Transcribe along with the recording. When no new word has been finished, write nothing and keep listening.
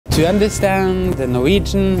To understand the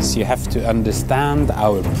Norwegians, you have to understand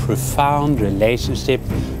our profound relationship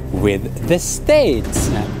with the state.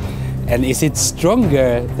 And is it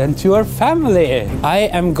stronger than to our family? I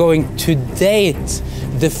am going to date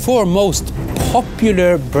the 4 most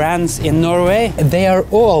popular brands in Norway. They are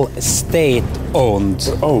all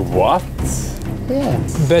state-owned. Oh, what? Yeah.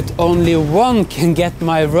 But only one can get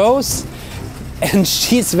my rose, and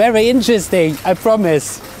she's very interesting, I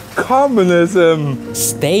promise. Communism!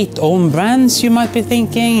 State-owned brands, you might be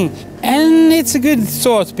thinking. And it's a good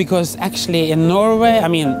thought, because actually in Norway, I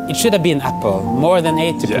mean, it should have been Apple. More than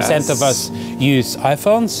 80% of us use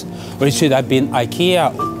iPhones. Or it should have been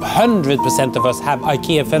IKEA. 100% of us have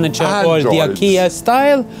IKEA furniture or the IKEA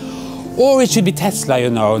style. Or it should be Tesla, you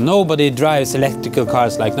know. Nobody drives electrical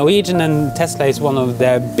cars like Norwegian, and Tesla is one of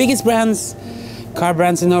the biggest brands, car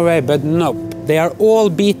brands in Norway, but no. They are all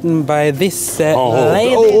beaten by this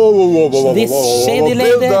lady, this shady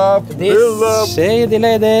lady, this shady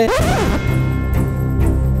lady.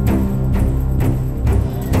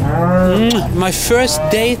 My first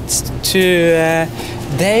date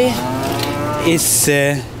today is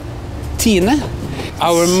Tine,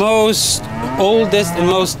 our most oldest and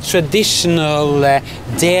most traditional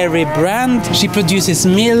dairy brand. She produces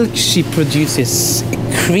milk, she produces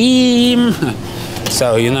cream.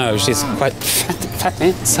 So, you know, she's quite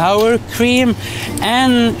fatty. Sour cream,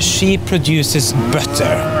 and she produces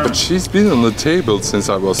butter. But she's been on the table since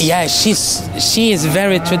I was... Yeah, she is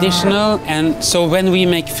very traditional, and so when we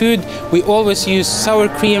make food, we always use sour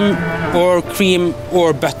cream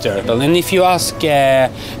or butter. And if you ask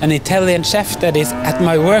an Italian chef that is at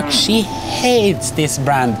my work, she hates this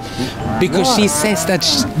brand because she says that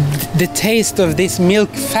the taste of this milk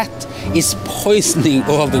fat is poisoning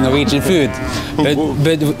all the Norwegian food,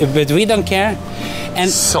 but we don't care. And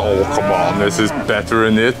so come on, this is better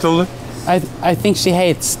in Italy. I think she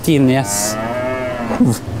hates Tine, yes.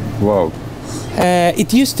 Wow.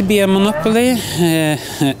 It used to be a monopoly,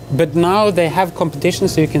 but now they have competition.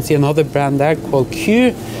 So you can see another brand there called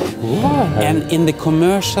Q. Wow. And in the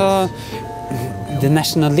commercial, the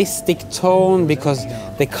nationalistic tone, because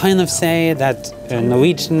they kind of say that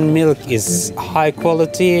Norwegian milk is high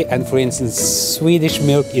quality, and for instance Swedish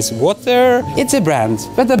milk is water. It's a brand,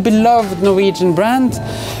 but a beloved Norwegian brand.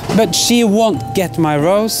 But she won't get my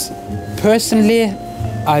rose. Personally,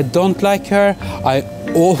 I don't like her. I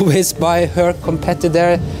always buy her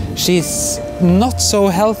competitor. She's not so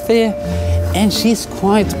healthy, and she's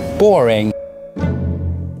quite boring.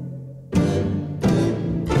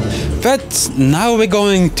 But now we're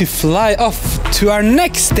going to fly off to our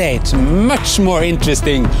next date, much more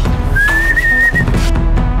interesting.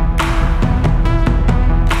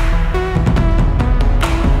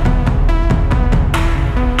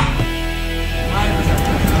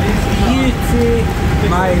 Beauty,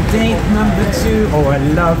 my date number 2. Oh, I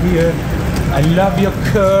love you. I love your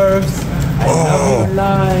curves. I love your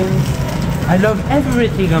lines. I love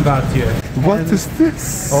everything about you. What is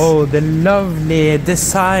this? Oh, the lovely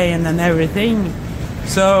design and everything.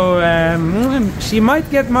 So she might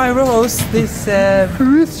get my rose. This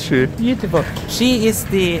Who is she? Beautiful. She is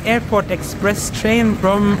the airport express train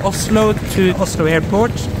from Oslo to Oslo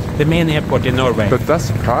Airport, the main airport in Norway. But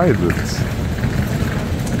that's private.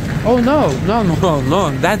 Oh no,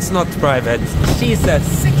 that's not private. She's a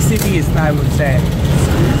sexy beast, I would say.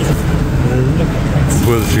 Look at that.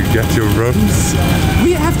 Will you get your rose?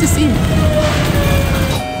 We have to see.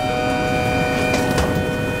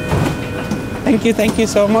 Thank you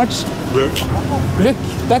so much. Look,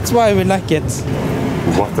 that's why we like it.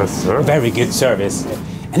 What a service. Very good service.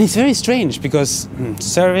 And it's very strange because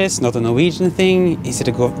service, not a Norwegian thing. Is it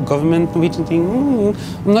a government Norwegian thing?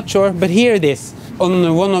 I'm not sure, but here it is.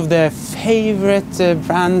 On one of the favorite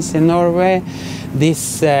brands in Norway,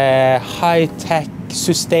 this high-tech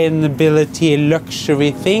sustainability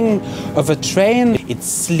luxury thing of a train. It's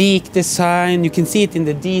sleek design, you can see it in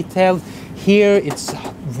the detail. Here it's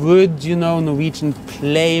wood, you know, Norwegian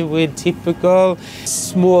plywood, typical.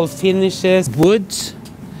 Small finishes, wood,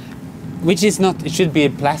 which is not, it should be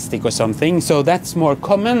plastic or something, so that's more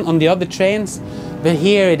common on the other trains, but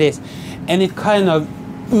here it is. And it kind of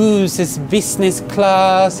oozes business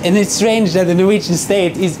class, and it's strange that the Norwegian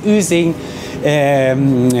state is oozing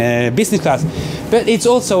business class. But it's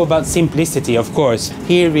also about simplicity, of course.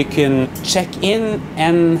 Here we can check in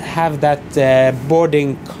and have that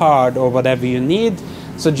boarding card or whatever you need,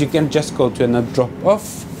 so that you can just go to a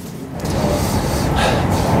drop-off.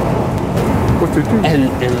 What do you do?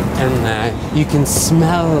 And you can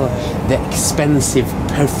smell the expensive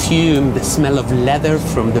perfume, the smell of leather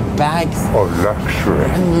from the bags. Oh, luxury.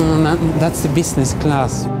 That's the business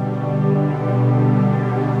class.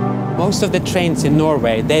 Most of the trains in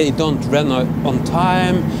Norway, they don't run on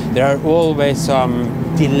time. There are always some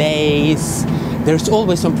delays. There's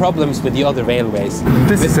always some problems with the other railways.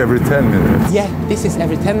 This is every 10 minutes. Yeah, this is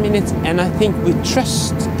every 10 minutes, and I think we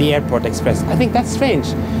trust the Airport Express. I think that's strange,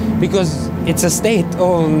 because it's a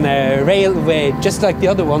state-owned railway, just like the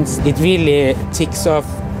other ones. It really ticks off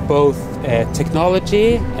both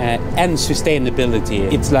technology and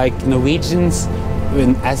sustainability. It's like Norwegians.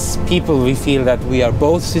 As people, we feel that we are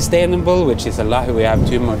both sustainable, which is a lie. We have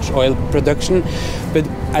too much oil production, but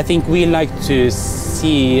I think we like to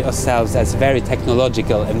see ourselves as very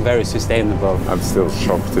technological and very sustainable. I'm still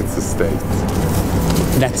shocked it's a state.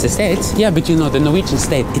 That's the state? Yeah, but you know, the Norwegian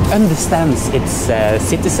state, it understands its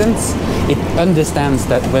citizens. It understands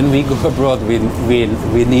that when we go abroad,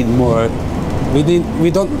 we need more. We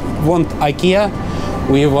don't want IKEA.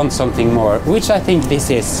 We want something more, which I think this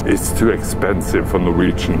is. It's too expensive for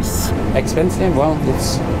Norwegians. Expensive? Well,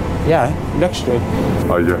 it's, yeah, luxury.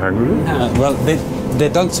 Are you hungry? Well, they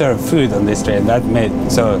don't serve food on this train.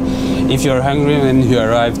 So if you're hungry when you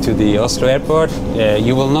arrive to the Oslo airport,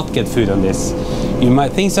 you will not get food on this. You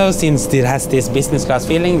might think so, since it has this business class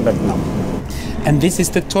feeling, but no. And this is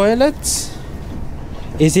the toilet.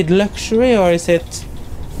 Is it luxury or is it?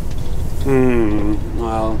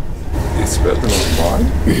 Well. It's better than mine.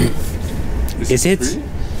 Is it? Free?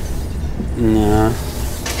 No.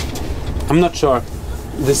 I'm not sure.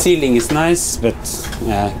 The ceiling is nice, but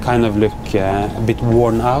kind of look a bit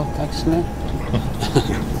worn out, actually.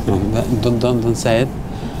 don't say it.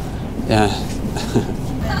 Yeah.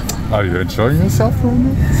 Are you enjoying yourself,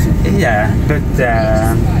 Ronald? Yeah, but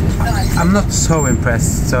I'm not so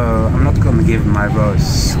impressed, so I'm not going to give my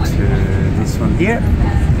rose to this one here.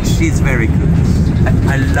 She's very good.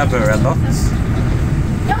 I love her a lot,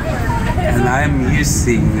 and I'm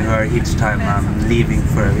using her each time I'm leaving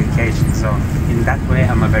for a vacation, so in that way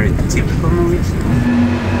I'm a very typical Norwegian.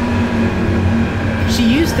 She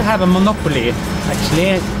used to have a monopoly,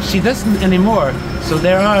 actually. She doesn't anymore, so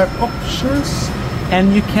there are options,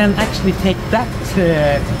 and you can actually take that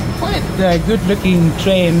quite good looking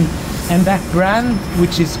train and that brand,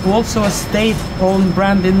 which is also a state-owned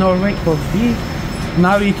brand in Norway called Vy.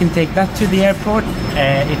 Now you can take that to the airport.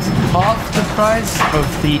 It's half the price of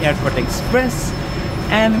the Airport Express,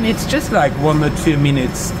 and it's just like 1 or 2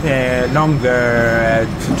 minutes longer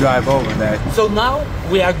to drive over there. So now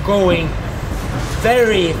we are going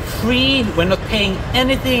very free. We're not paying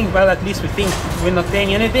anything. Well, at least we think we're not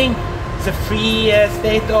paying anything. It's a free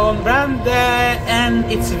state-owned brand, and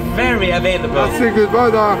it's very available. Say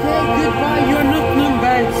goodbye, da. Okay, goodbye. You're not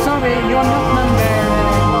number. Sorry, you're not number.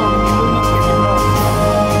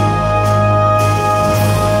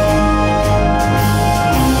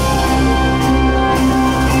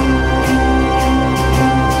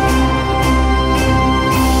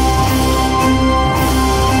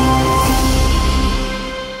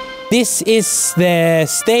 This is the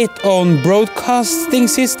state-owned broadcasting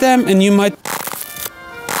system, and you might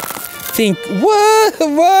think,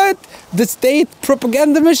 what? The state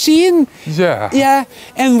propaganda machine? Yeah. Yeah,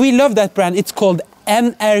 and we love that brand. It's called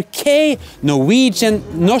NRK, Norwegian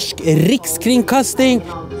Norsk Rikskringkasting.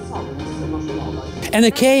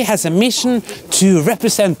 NRK has a mission to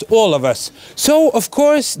represent all of us. So, of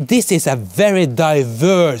course, this is a very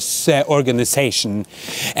diverse organization.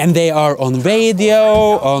 And they are on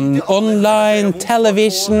radio, on online,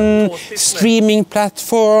 television, streaming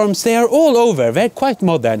platforms. They are all over. They're quite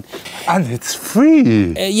modern. And it's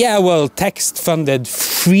free. Yeah, well, text-funded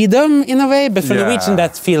freedom in a way, but for Norwegian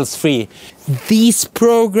that feels free. These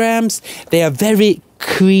programs, they are very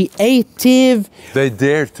creative. They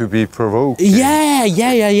dare to be provoking. Yeah,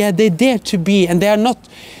 they dare to be, and they are not,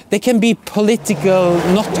 they can be political,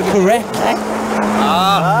 not correct.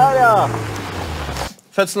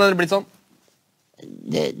 Fødselen er blitt sånn.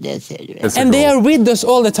 Det ser du. And they are with us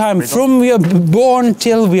all the time, from we are born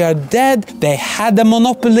till we are dead. They had a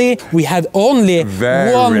monopoly. We had only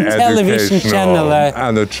one television channel.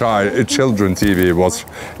 And a children TV was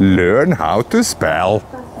learn how to spell.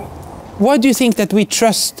 Why do you think that we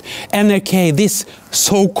trust NRK, this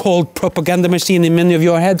so-called propaganda machine in many of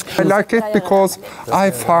your heads? I like it because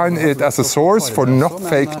I find it as a source for not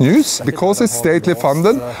fake news. Because it's stately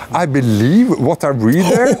funded, I believe what I read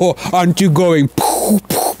there. Oh, aren't you going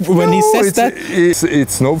when he says that?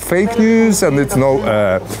 It's no fake news, and it's no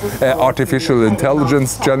artificial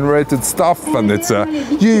intelligence generated stuff, and it's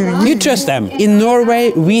You trust them. In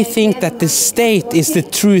Norway, we think that the state is the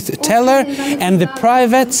truth teller, and the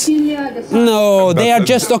privates, no, they are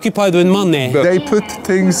just occupied with money. They put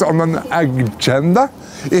things on an agenda.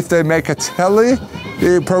 If they make a telly,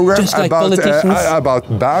 program Just like politicians? About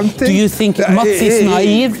banting. Do you think Mats is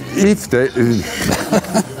naive? If they,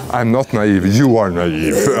 I'm not naive. You are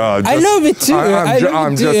naive. I love it too.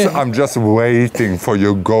 I'm just waiting for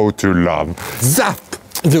your go-to love. Zap.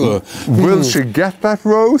 Will she get that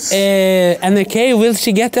rose? NRK, will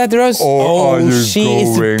she get that rose? Or are you she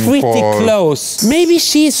is going pretty for... close. Maybe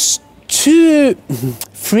she's too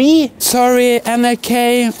free. Sorry,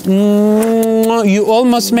 NRK. You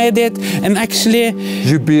almost made it. And actually,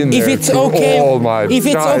 you've been there if it's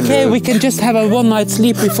okay, we can just have a one-night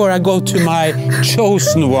sleep before I go to my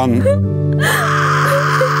chosen one.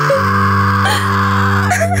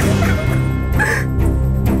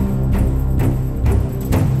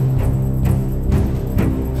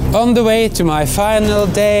 On the way to my final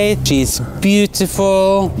date, she's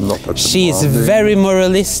beautiful, she's very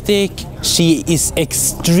moralistic, she is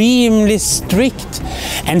extremely strict,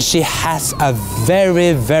 and she has a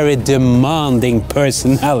very, very demanding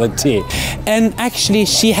personality. And actually,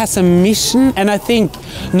 she has a mission, and I think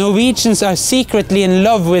Norwegians are secretly in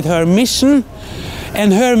love with her mission.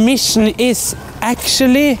 And her mission is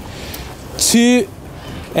actually to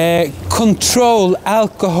control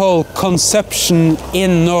alcohol consumption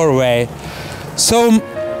in Norway. So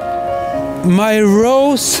my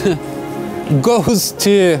rose goes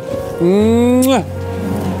to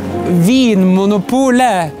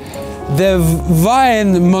Vinmonopolet, the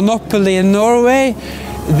wine monopoly in Norway,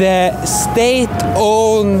 the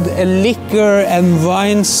state-owned liquor and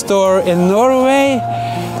wine store in Norway,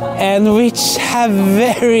 and which have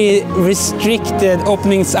very restricted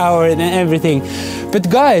openings hour and everything. But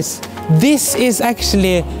guys, this is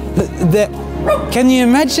actually the can you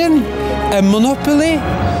imagine a monopoly?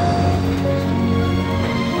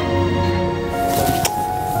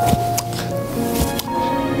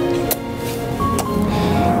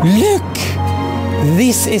 Look!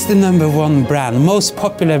 This is the #1 brand, most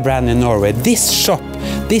popular brand in Norway. This shop,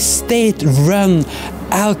 this state-run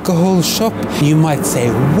alcohol shop. You might say,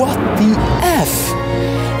 what the F?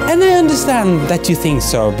 And I understand that you think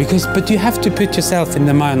so, but you have to put yourself in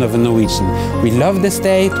the mind of a Norwegian. We love the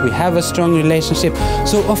state, we have a strong relationship,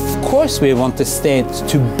 so of course we want the state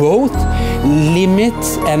to both limit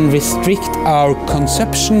and restrict our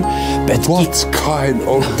consumption. But what kind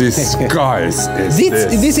of disguise is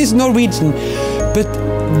this? This is Norwegian. But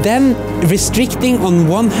then restricting on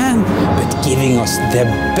one hand, but giving us the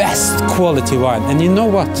best quality wine. And you know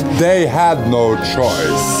what? They had no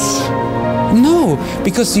choice. No,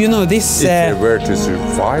 because you know this... if they were to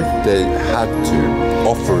survive, they had to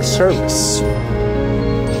offer service.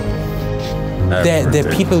 The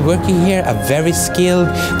people working here are very skilled.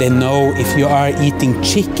 They know if you are eating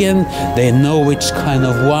chicken, they know which kind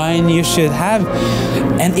of wine you should have.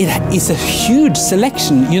 And it is a huge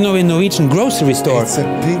selection, you know, in Norwegian grocery store. It's a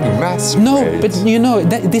big mass. No, but you know,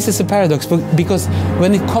 this is a paradox, because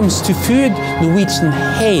when it comes to food, Norwegians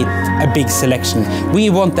hate a big selection. We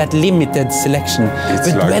want that limited selection.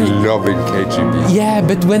 It's but like loving KGB. Yeah,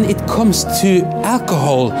 but when it comes to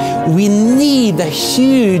alcohol, we need a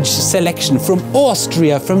huge selection from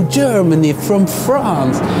Austria, from Germany, from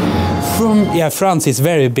France. France is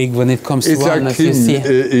very big when it comes to wine, as you see. It's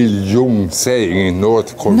like Kim Il-jung saying in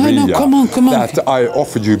North Korea. No, come on. That I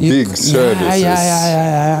offered you big services.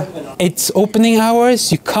 Yeah. It's opening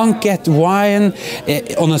hours. You can't get wine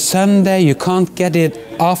on a Sunday. You can't get it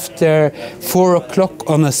after 4 o'clock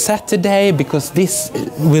on a Saturday, because this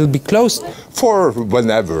will be closed. For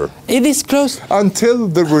whenever. It is closed. Until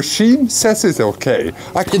the regime says it's okay.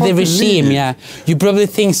 I can't the regime, believe. Yeah. You probably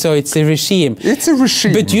think so, it's a regime. It's a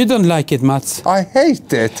regime. But you don't like it, Mats. I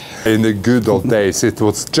hate it. In the good old days, it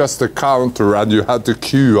was just a counter and you had to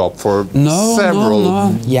queue up for several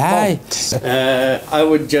months. I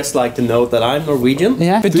would just like to note that I'm Norwegian.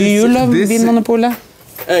 Yeah. But do you love Vinmonopolet?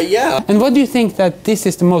 Yeah. And what do you think that this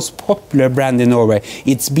is the most popular brand in Norway?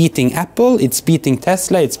 It's beating Apple, it's beating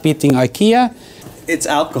Tesla, it's beating IKEA. It's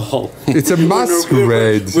alcohol. It's a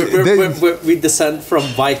masquerade. We descend from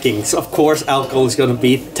Vikings. Of course, alcohol is going to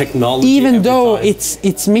beat technology. Even though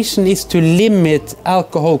its mission is to limit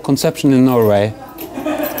alcohol consumption in Norway.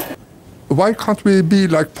 Why can't we be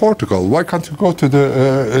like Portugal? Why can't you go to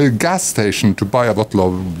the gas station to buy a bottle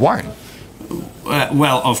of wine?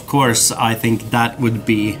 Well, of course, I think that would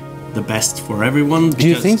be the best for everyone. Do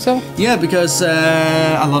you think so? Yeah, because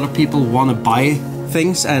a lot of people want to buy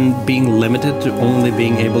things, and being limited to only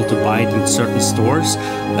being able to buy it in certain stores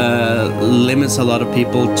limits a lot of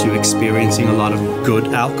people to experiencing a lot of good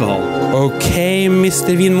alcohol. Okay,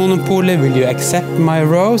 Mr. Vinmonopolet, will you accept my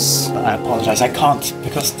rose? I apologize, I can't,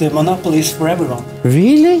 because the monopoly is for everyone.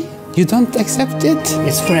 Really? You don't accept it?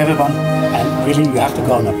 It's for everyone, and really you have to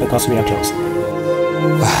go now because we are closed.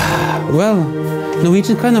 Well,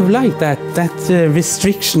 Norwegian kind of like that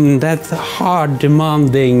restriction, that hard,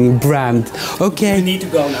 demanding brand. Okay. We need to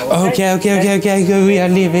go now. Okay. Go. We are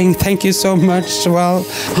leaving. Thank you so much. Well,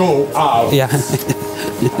 Go out. yeah.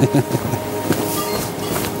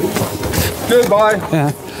 Goodbye.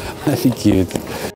 Yeah. Gud.